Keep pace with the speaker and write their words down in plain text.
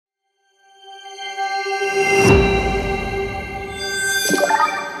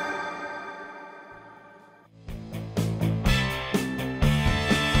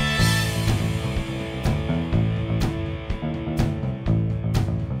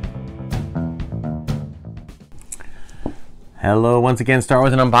Hello once again, Star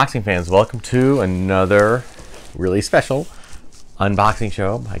Wars and unboxing fans. Welcome to another really special unboxing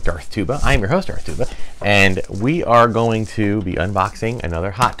show by Darth Tuba. I am your host, Darth Tuba, and we are going to be unboxing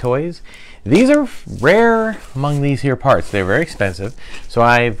another Hot Toys. These are rare among these here parts. They're very expensive, so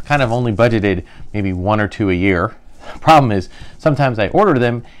I've kind of only budgeted maybe one or two a year. Problem is, sometimes I order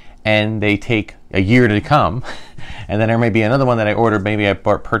them and they take a year to come, and then there may be another one that I ordered. Maybe I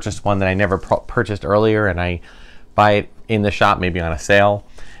purchased one that I never purchased earlier, and I buy it in the shop, maybe on a sale,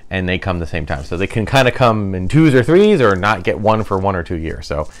 and they come the same time. So they can kind of come in twos or threes, or not get one for 1 or 2 years.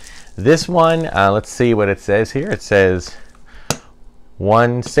 So this one, let's see what it says here. It says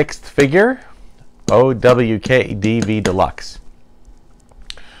 1/6 figure, OWK DV Deluxe.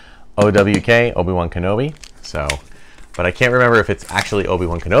 OWK, Obi-Wan Kenobi. So, but I can't remember if it's actually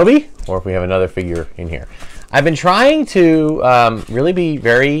Obi-Wan Kenobi or if we have another figure in here. I've been trying to really be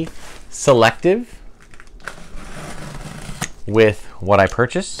very selective with what I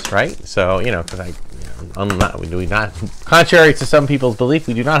purchase, right? So, you know, because contrary to some people's belief,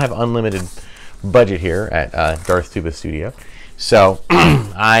 we do not have unlimited budget here at Darth Tuba Studio. So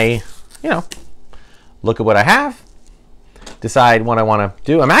I, look at what I have, decide what I want to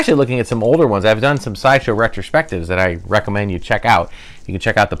do. I'm actually looking at some older ones. I've done some Sideshow retrospectives that I recommend you check out. You can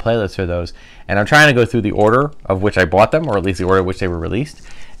check out the playlist for those. And I'm trying to go through the order of which I bought them, or at least the order of which they were released.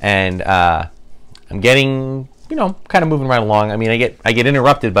 And I'm getting, kind of moving right along. I mean, I get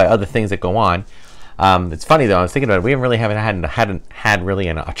interrupted by other things that go on. It's funny though. I was thinking about it. We haven't had really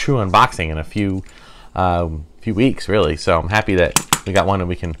a true unboxing in a few weeks, really. So I'm happy that we got one that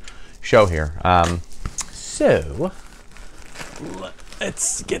we can show here. So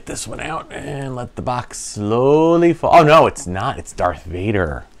let's get this one out and let the box slowly fall. Oh no, it's not. It's Darth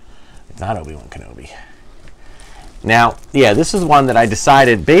Vader. It's not Obi-Wan Kenobi. Now, yeah, this is one that I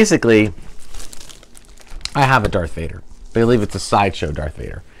decided basically. I have a Darth Vader. I believe it's a Sideshow Darth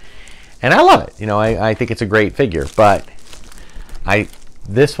Vader, and I love it. I think it's a great figure. But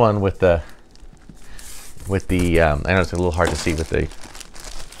this one with the I know it's a little hard to see with the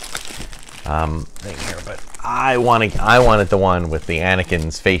thing here, but I wanted the one with the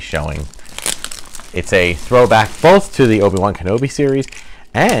Anakin's face showing. It's a throwback both to the Obi-Wan Kenobi series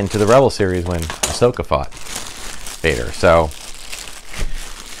and to the Rebel series when Ahsoka fought Vader. So.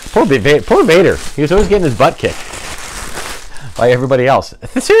 Poor Vader. He was always getting his butt kicked by everybody else.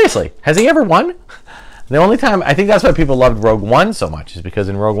 Seriously, has he ever won? The only time, I think that's why people loved Rogue One so much, is because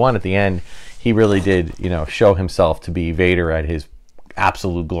in Rogue One at the end, he really did, show himself to be Vader at his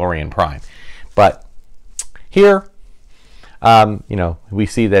absolute glory and prime. But here, we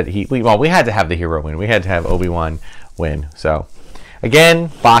see that we had to have the hero win. We had to have Obi-Wan win. So,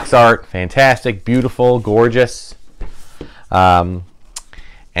 again, box art, fantastic, beautiful, gorgeous.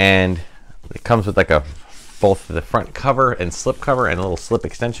 And it comes with like both the front cover and slip cover and a little slip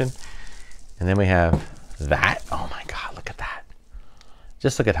extension. And then we have that. Oh my God, look at that.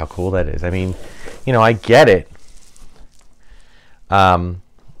 Just look at how cool that is. I mean, I get it. Now,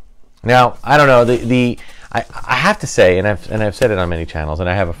 I don't know, I have to say, and I've said it on many channels, and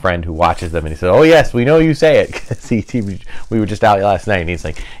I have a friend who watches them and he said, "Oh yes, we know you say it." Because we were just out last night and he's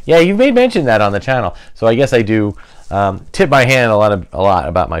like, "Yeah, you've made mention that on the channel." So I guess I do tip my hand a lot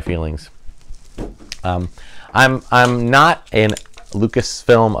about my feelings. I'm not an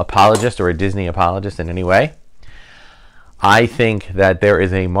Lucasfilm apologist or a Disney apologist in any way. I think that there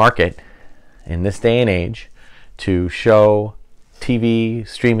is a market in this day and age to show TV,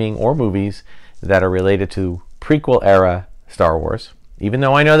 streaming, or movies that are related to prequel era Star Wars. Even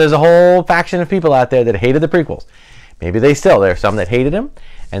though I know there's a whole faction of people out there that hated the prequels. Maybe there are some that hated them,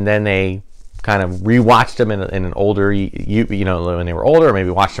 and then they kind of rewatched them in an older, when they were older, or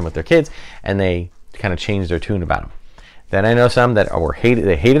maybe watched them with their kids, and they kind of changed their tune about them. Then I know some that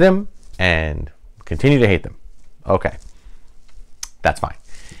they hated them and continue to hate them. Okay, that's fine.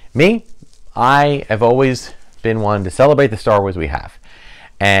 Me, I have always been one to celebrate the Star Wars we have.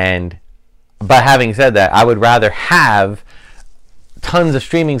 But having said that, I would rather have tons of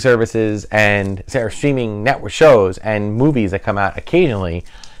streaming services and streaming network shows and movies that come out occasionally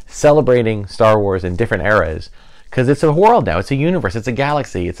celebrating Star Wars in different eras, because it's a world now, it's a universe, it's a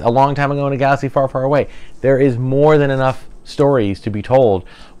galaxy, it's a long time ago in a galaxy far, far away. There is more than enough stories to be told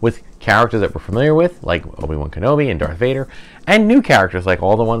with characters that we're familiar with, like Obi-Wan Kenobi and Darth Vader, and new characters like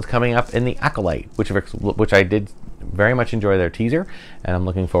all the ones coming up in the Acolyte, which I did very much enjoy their teaser, and I'm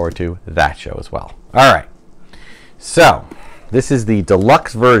looking forward to that show as well. All right, so this is the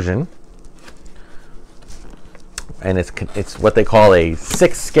deluxe version, and it's what they call a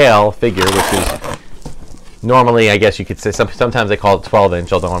 6 scale figure, which is normally, I guess you could say, sometimes they call it 12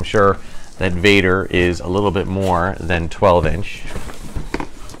 inch, although I'm sure that Vader is a little bit more than 12-inch.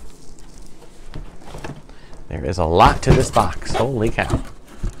 There is a lot to this box. Holy cow.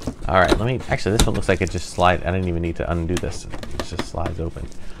 All right, let me, actually this one looks like it just slides. I didn't even need to undo this. It just slides open.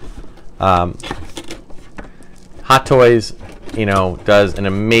 Hot Toys, you know, does an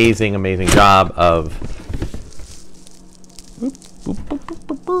amazing, amazing job of,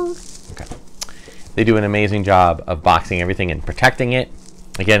 okay. They do an amazing job of boxing everything and protecting it.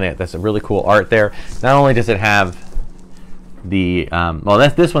 Again, that's a really cool art there. Not only does it have the, well,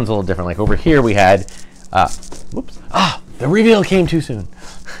 this one's a little different. Like over here we had, whoops, the reveal came too soon.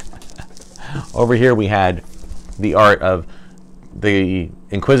 Over here we had the art of the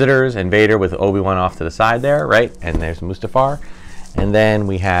Inquisitors and Vader with Obi-Wan off to the side there, right? And there's Mustafar. And then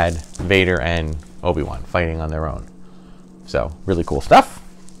we had Vader and Obi-Wan fighting on their own. So, really cool stuff.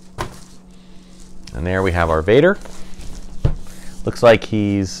 And there we have our Vader. Looks like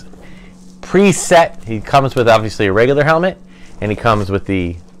he's preset. He comes with obviously a regular helmet, and he comes with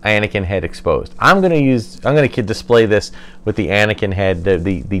the Anakin head exposed. I'm gonna display this with the Anakin head,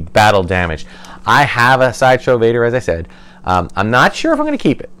 the battle damage. I have a Sideshow Vader, as I said. I'm not sure if I'm gonna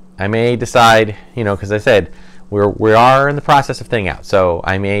keep it. I may decide, you know, because I said we are in the process of thinning out. So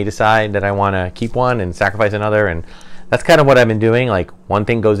I may decide that I want to keep one and sacrifice another, and that's kind of what I've been doing. Like one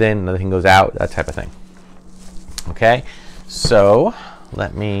thing goes in, another thing goes out, that type of thing. Okay, so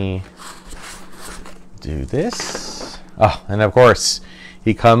let me do this. Oh, and of course,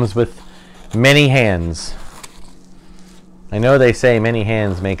 he comes with many hands. I know they say many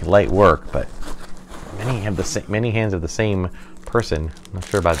hands make light work, but many hands of the same person. I'm not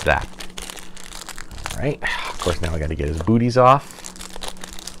sure about that. All right. Of course, now I got to get his booties off.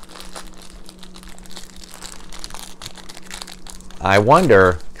 I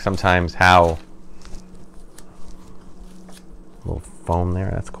wonder sometimes how a little foam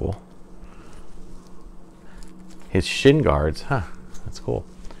there. That's cool. His shin guards, huh? That's cool.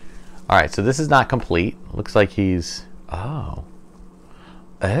 All right, so this is not complete. Looks like he's that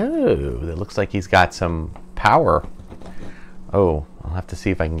looks like he's got some power. Oh, I'll have to see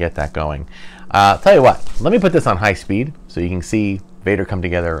if I can get that going. Tell you what, let me put this on high speed so you can see Vader come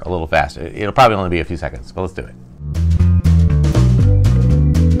together a little faster. It'll probably only be a few seconds, but let's do it.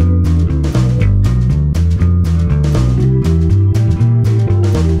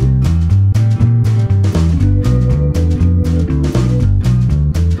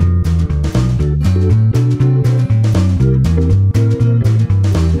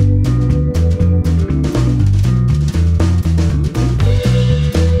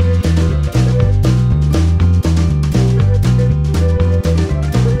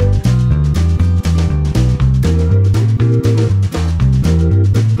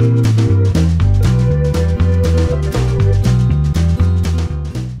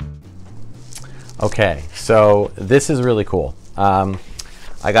 Okay, so this is really cool. I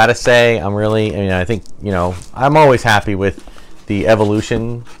gotta say, I think, you know, I'm always happy with the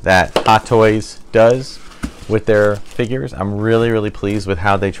evolution that Hot Toys does with their figures. I'm really, really pleased with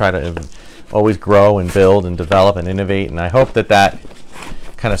how they try to always grow and build and develop and innovate, and I hope that that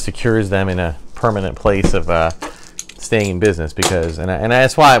kind of secures them in a permanent place of staying in business, because, and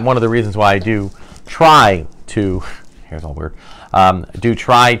that's why, one of the reasons why I do try to, here's all weird, do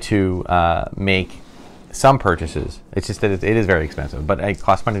try to make some purchases. It's just that it is very expensive, but it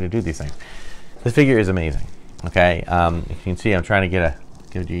costs money to do these things. This figure is amazing. Okay, if you can see, I'm trying to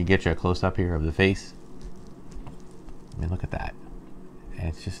get you a close up here of the face. I mean, look at that, and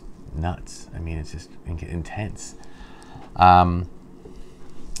it's just nuts. I mean, it's just intense.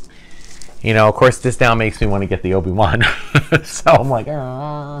 You know, of course, this now makes me want to get the Obi-Wan, so I'm like,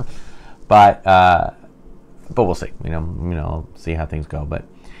 but we'll see. You know, see how things go. But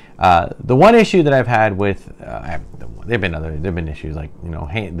the one issue that I've had with, there've been issues like, you know,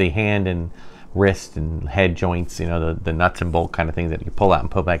 the hand and wrist and head joints, you know, the nuts and bolt kind of things that you pull out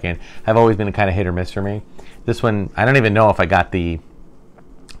and put back in, have always been a kind of hit or miss for me. This one, I don't even know if I got the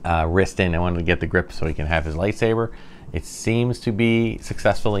wrist in. I wanted to get the grip so he can have his lightsaber. It seems to be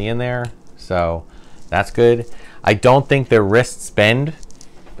successfully in there, so that's good. I don't think their wrists bend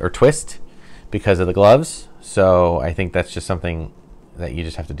or twist because of the gloves, so I think that's just something that you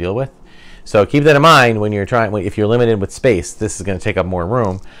just have to deal with. So keep that in mind when you're if you're limited with space. This is going to take up more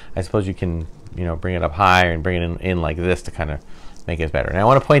room. I suppose you can, you know, bring it up higher and bring it in like this to kind of make it better. And I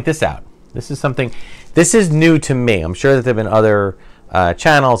want to point this out. This is new to me. I'm sure that there have been other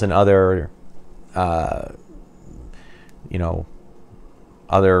channels and other you know,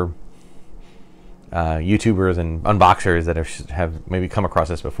 other YouTubers and unboxers that have maybe come across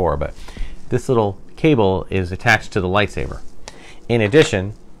this before, but this little cable is attached to the lightsaber. In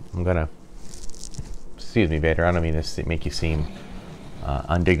addition, I'm gonna excuse me, Vader, I don't mean to make you seem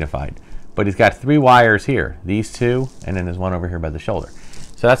undignified, but he's got 3 wires here, these 2, and then there's one over here by the shoulder.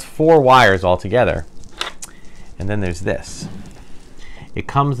 So that's 4 wires all together. And then there's this. It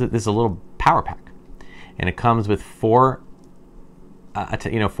comes with this, a little power pack, and it comes with 4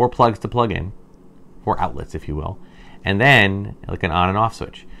 plugs to plug in, 4 outlets, if you will, and then like an on and off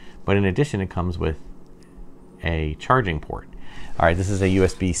switch. But in addition, it comes with a charging port. All right, this is a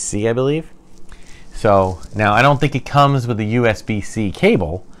USB-C, I believe. So now I don't think it comes with a USB-C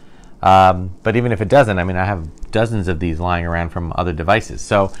cable, but even if it doesn't, I mean, I have dozens of these lying around from other devices.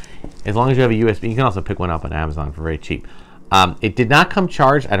 So as long as you have a USB, you can also pick one up on Amazon for very cheap. It did not come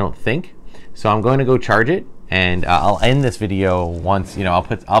charged, I don't think. So I'm going to go charge it, and I'll end this video once, I'll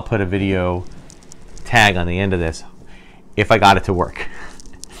put a video tag on the end of this if I got it to work.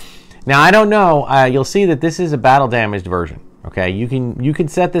 Now I don't know. You'll see that this is a battle damaged version. Okay, you can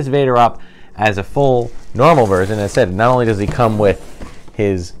set this Vader up as a full normal version. As I said, not only does he come with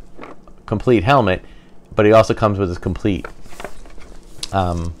his complete helmet, but he also comes with his complete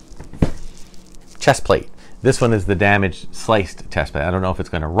chest plate. This one is the damaged, sliced chest plate. I don't know if it's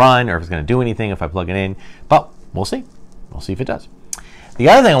going to run or if it's going to do anything if I plug it in, but we'll see. We'll see if it does. The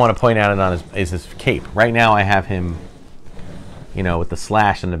other thing I want to point out on is his cape. Right now I have him, with the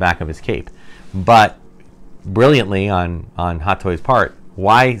slash in the back of his cape. But brilliantly on Hot Toys' part,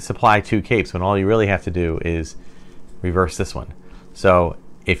 why supply 2 capes when all you really have to do is reverse this one? So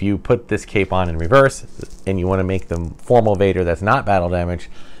if you put this cape on in reverse and you want to make the formal Vader that's not battle damaged,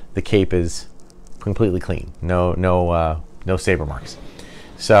 the cape is completely clean. No saber marks.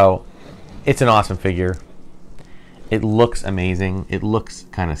 So it's an awesome figure. It looks amazing. It looks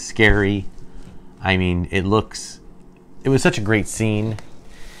kind of scary. I mean, it was such a great scene,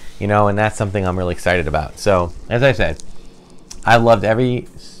 and that's something I'm really excited about. So, as I said, I loved every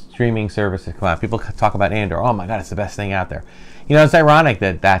streaming service that come out. People talk about Andor. Oh my God, it's the best thing out there. It's ironic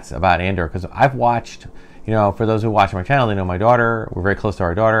that that's about Andor, because I've watched, for those who watch my channel, they know my daughter. We're very close to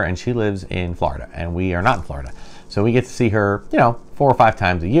our daughter, and she lives in Florida, and we are not in Florida. So we get to see her, 4 or 5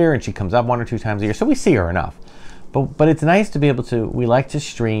 times a year, and she comes up 1 or 2 times a year. So we see her enough. But it's nice to be able to, we like to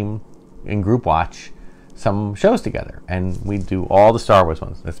stream and group watch some shows together, and we do all the Star Wars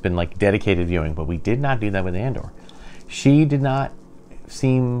ones. That's been like dedicated viewing, but we did not do that with Andor. She did not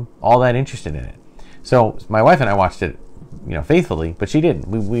seem all that interested in it. So my wife and I watched it, faithfully, but she didn't.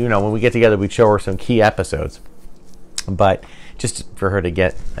 We when we get together, we'd show her some key episodes, but just for her to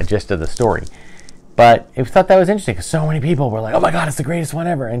get a gist of the story. But I thought that was interesting because so many people were like, "Oh my God, it's the greatest one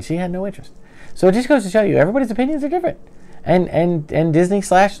ever," and she had no interest. So it just goes to show you, everybody's opinions are different. And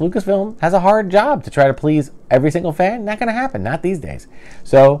Disney/Lucasfilm has a hard job to try to please every single fan. Not going to happen. Not these days.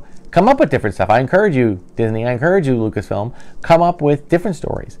 So come up with different stuff. I encourage you, Disney. I encourage you, Lucasfilm. Come up with different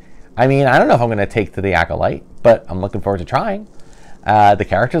stories. I mean, I don't know if I'm going to take to the Acolyte, but I'm looking forward to trying. The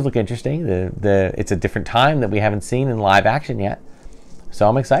characters look interesting. It's a different time that we haven't seen in live action yet. So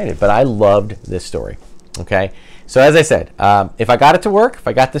I'm excited. But I loved this story. Okay. So as I said, if I got it to work, if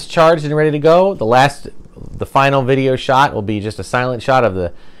I got this charged and ready to go, the final video shot will be just a silent shot of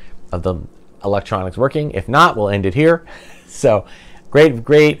the electronics working. If not, we'll end it here. So great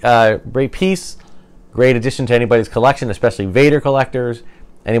piece, great addition to anybody's collection, especially Vader collectors,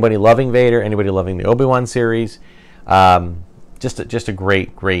 anybody loving Vader, anybody loving the Obi-Wan series. Just a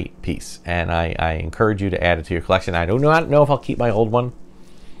great piece, and I encourage you to add it to your collection. I do not know if I'll keep my old one.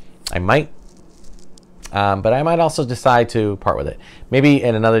 I might. But I might also decide to part with it. Maybe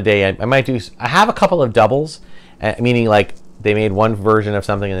in another day, I might do. I have a couple of doubles, meaning like they made one version of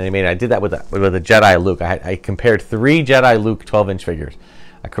something and I did that with a Jedi Luke. I compared 3 Jedi Luke 12-inch figures: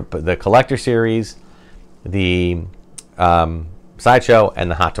 the collector series, the sideshow, and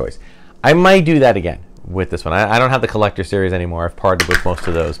the Hot Toys. I might do that again with this one. I don't have the collector series anymore. I've parted with most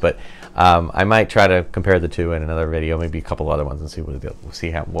of those, but I might try to compare the 2 in another video, maybe a couple other ones, and see what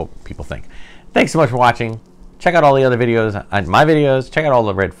people think. Thanks so much for watching. Check out all the other videos on my videos. Check out all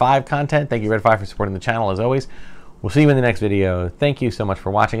the Red 5 content. Thank you, Red 5, for supporting the channel as always. We'll see you in the next video. Thank you so much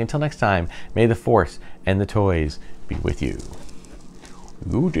for watching. Until next time, may the Force and the toys be with you.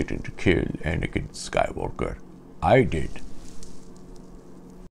 You didn't kill Anakin Skywalker. I did.